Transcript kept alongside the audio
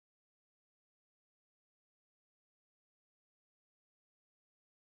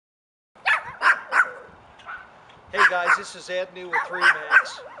Hey guys, this is Ed Neu with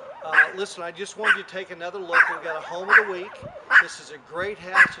Remax. Listen, I just wanted you to take another look. We've got a home of the week. This is a great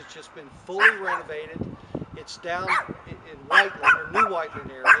house. It's just been fully renovated. It's down in Whiteland, or New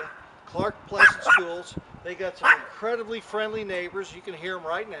Whiteland area. Clark Pleasant Schools. They got some incredibly friendly neighbors. You can hear them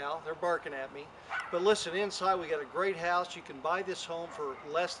right now. They're barking at me. But listen, inside we got a great house. You can buy this home for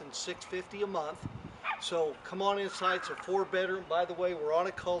less than $650 a month. So come on inside. It's a 4-bedroom. By the way, we're on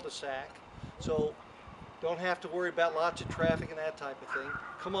a cul-de-sac. So don't have to worry about lots of traffic and that type of thing.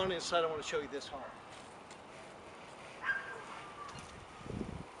 Come on inside, I want to show you this home.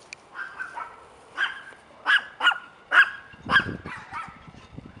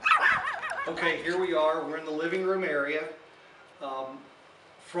 Okay, here we are. We're in the living room area.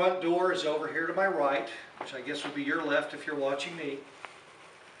 Front door is over here to my right, which I guess would be your left if you're watching me.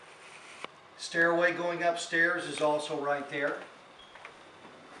 Stairway going upstairs is also right there,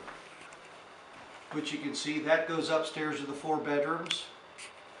 which you can see that goes upstairs to the 4 bedrooms.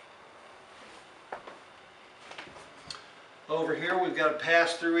 Over here we've got a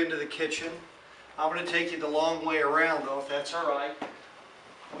pass through into the kitchen. I'm going to take you the long way around though, if that's all right.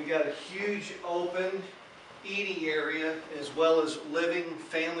 We got a huge open eating area as well as living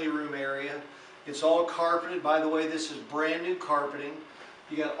family room area. It's all carpeted. By the way, this is brand new carpeting.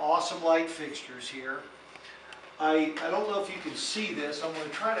 You got awesome light fixtures here. I don't know if you can see this. I'm going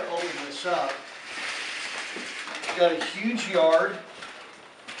to try to open this up. Got a huge yard.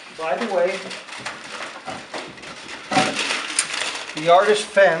 By the way, the yard is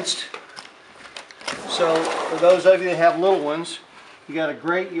fenced. So for those of you that have little ones, you got a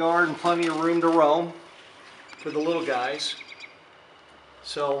great yard and plenty of room to roam for the little guys.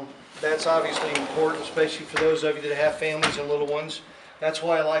 So that's obviously important, especially for those of you that have families and little ones. That's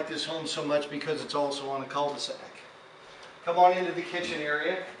why I like this home so much, because it's also on a cul-de-sac. Come on into the kitchen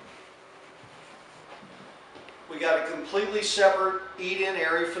area. We got a completely separate eat-in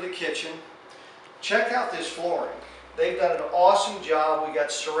area for the kitchen. Check out this flooring. They've done an awesome job. We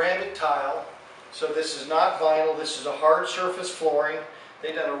got ceramic tile. So this is not vinyl. This is a hard surface flooring.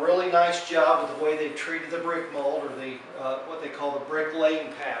 They've done a really nice job with the way they've treated the brick mold, or the what they call the brick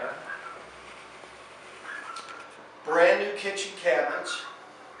laying pattern. Brand new kitchen cabinets.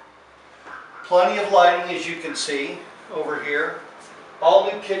 Plenty of lighting, as you can see over here.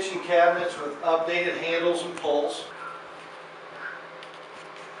 All new kitchen cabinets with updated handles and pulls.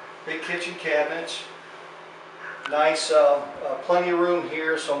 Big kitchen cabinets. Nice, plenty of room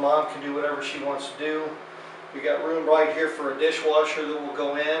here so mom can do whatever she wants to do. We got room right here for a dishwasher that will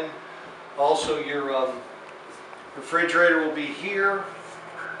go in. Also your refrigerator will be here,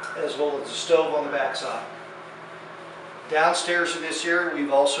 as well as the stove on the back side. Downstairs in this area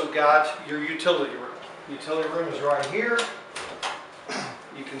we've also got your utility room. Utility room is right here.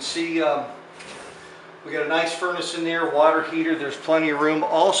 You can see we got a nice furnace in there, water heater, there's plenty of room.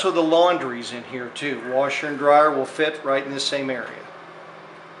 Also the laundry's in here too. Washer and dryer will fit right in this same area.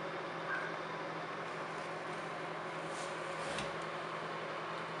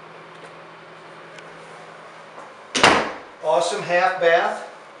 Awesome half bath.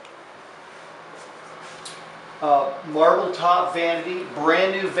 Marble top vanity,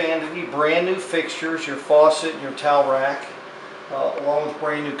 brand new fixtures, your faucet and your towel rack, along with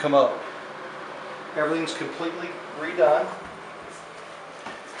brand new commode. Everything's completely redone.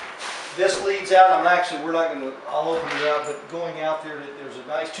 This leads out, we're not going to, I'll open it up, but going out there, there's a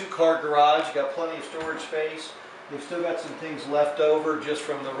nice 2-car garage. You got plenty of storage space. They've still got some things left over just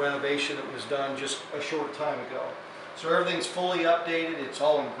from the renovation that was done just a short time ago. So everything's fully updated. It's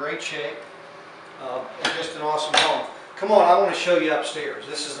all in great shape. And just an awesome home. Come on, I want to show you upstairs.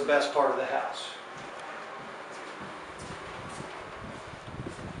 This is the best part of the house.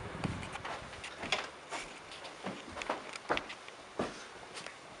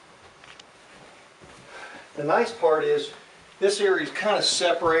 The nice part is this area is kind of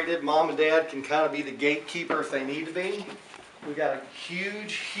separated. Mom and Dad can kind of be the gatekeeper if they need to be. We got a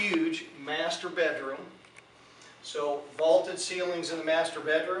huge master bedroom. So vaulted ceilings in the master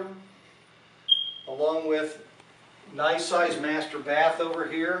bedroom, along with nice sized master bath over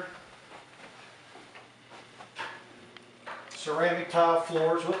here. Ceramic tile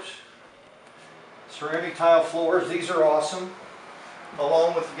floors, ceramic tile floors, these are awesome.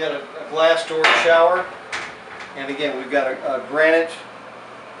 Along with, you got a glass door shower. And again, we've got a granite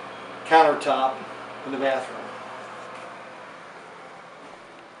countertop in the bathroom.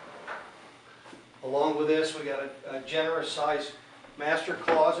 Along with this, we got a generous size master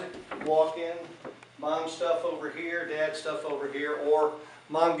closet. Walk in, mom's stuff over here, dad's stuff over here, or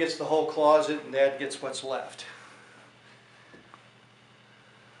mom gets the whole closet and dad gets what's left.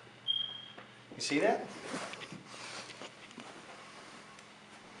 You see that?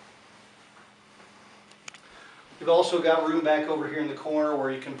 You've also got room back over here in the corner where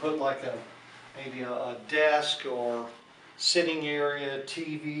you can put like maybe a desk or sitting area,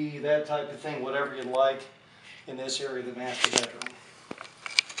 TV, that type of thing, whatever you'd like in this area of the master bedroom.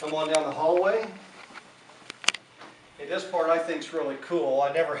 Come on down the hallway. Okay, this part I think is really cool.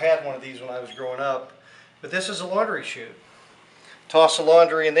 I never had one of these when I was growing up, but this is a laundry chute. Toss the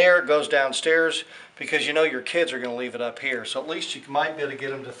laundry in there, it goes downstairs, because you know your kids are going to leave it up here. So at least you might be able to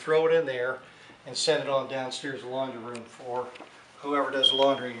get them to throw it in there and send it on downstairs to the laundry room for whoever does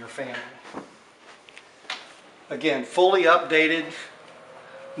laundry in your family. Again, fully updated,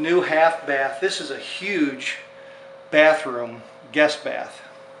 new half bath. This is a huge bathroom, guest bath.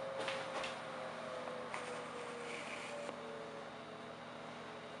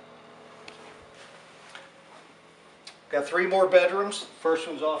 Got 3 more bedrooms. First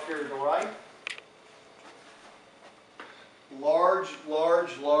one's off here to the right. Large,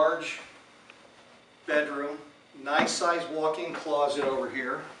 large, large bedroom. Nice size walk-in closet over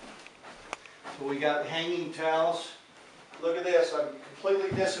here. So we got hanging towels. Look at this, I've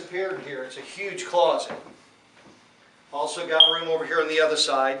completely disappeared in here. It's a huge closet. Also got room over here on the other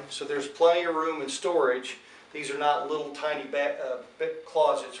side, so there's plenty of room and storage. These are not little tiny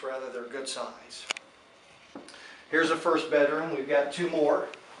closets, rather they're good size. Here's the first bedroom. We've got 2 more.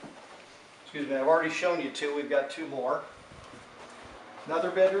 Excuse me, I've already shown you 2. We've got 2 more.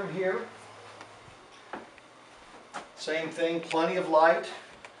 Another bedroom here. Same thing, plenty of light.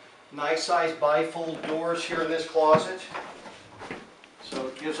 Nice size bifold doors here in this closet. So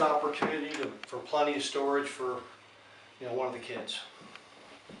it gives opportunity for plenty of storage for one of the kids.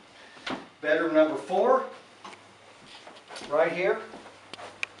 Bedroom number 4, right here.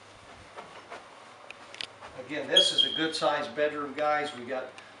 Again, this is a good sized bedroom, guys. We got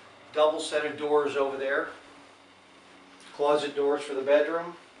double set of doors over there. Closet doors for the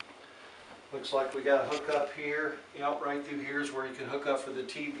bedroom. Looks like we got a hookup here. Right through here is where you can hook up for the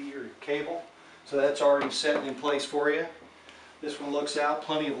TV or cable. So that's already set in place for you. This one looks out,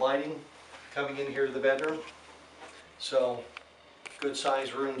 plenty of lighting coming in here to the bedroom. So good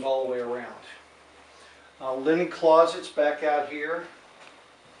sized rooms all the way around. Linen closets back out here.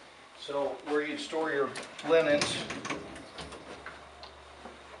 So where you'd store your linens.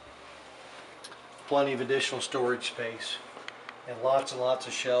 Plenty of additional storage space. And lots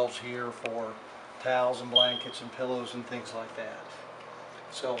of shelves here for towels and blankets and pillows and things like that.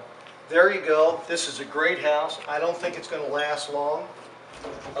 So there you go. This is a great house. I don't think it's going to last long.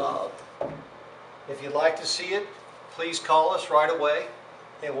 If you'd like to see it, please call us right away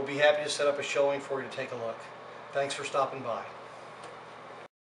and we'll be happy to set up a showing for you to take a look. Thanks for stopping by.